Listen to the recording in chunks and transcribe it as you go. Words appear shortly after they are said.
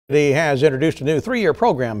He has introduced a new 3-year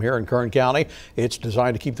program here in Kern County. It's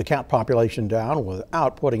designed to keep the cat population down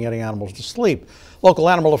without putting any animals to sleep. Local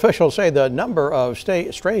animal officials say the number of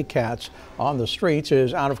stray cats on the streets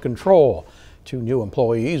is out of control. 2 new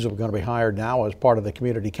employees are going to be hired now as part of the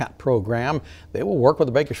community cat program. They will work with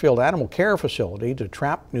the Bakersfield Animal Care Facility to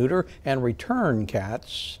trap, neuter, and return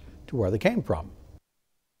cats to where they came from.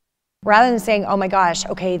 Rather than saying, oh my gosh,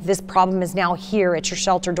 okay, this problem is now here at your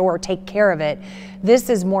shelter door, take care of it, this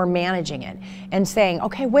is more managing it and saying,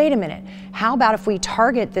 okay, wait a minute, how about if we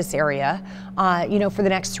target this area, for the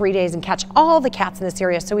next 3 days and catch all the cats in this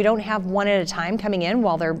area so we don't have one at a time coming in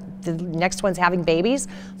while the next one's having babies.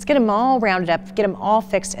 Let's get them all rounded up, get them all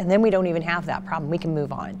fixed, and then we don't even have that problem. We can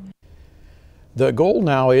move on. The goal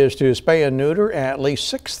now is to spay and neuter at least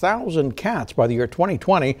 6,000 cats by the year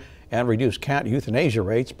 2020 and reduce cat euthanasia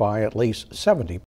rates by at least 70%.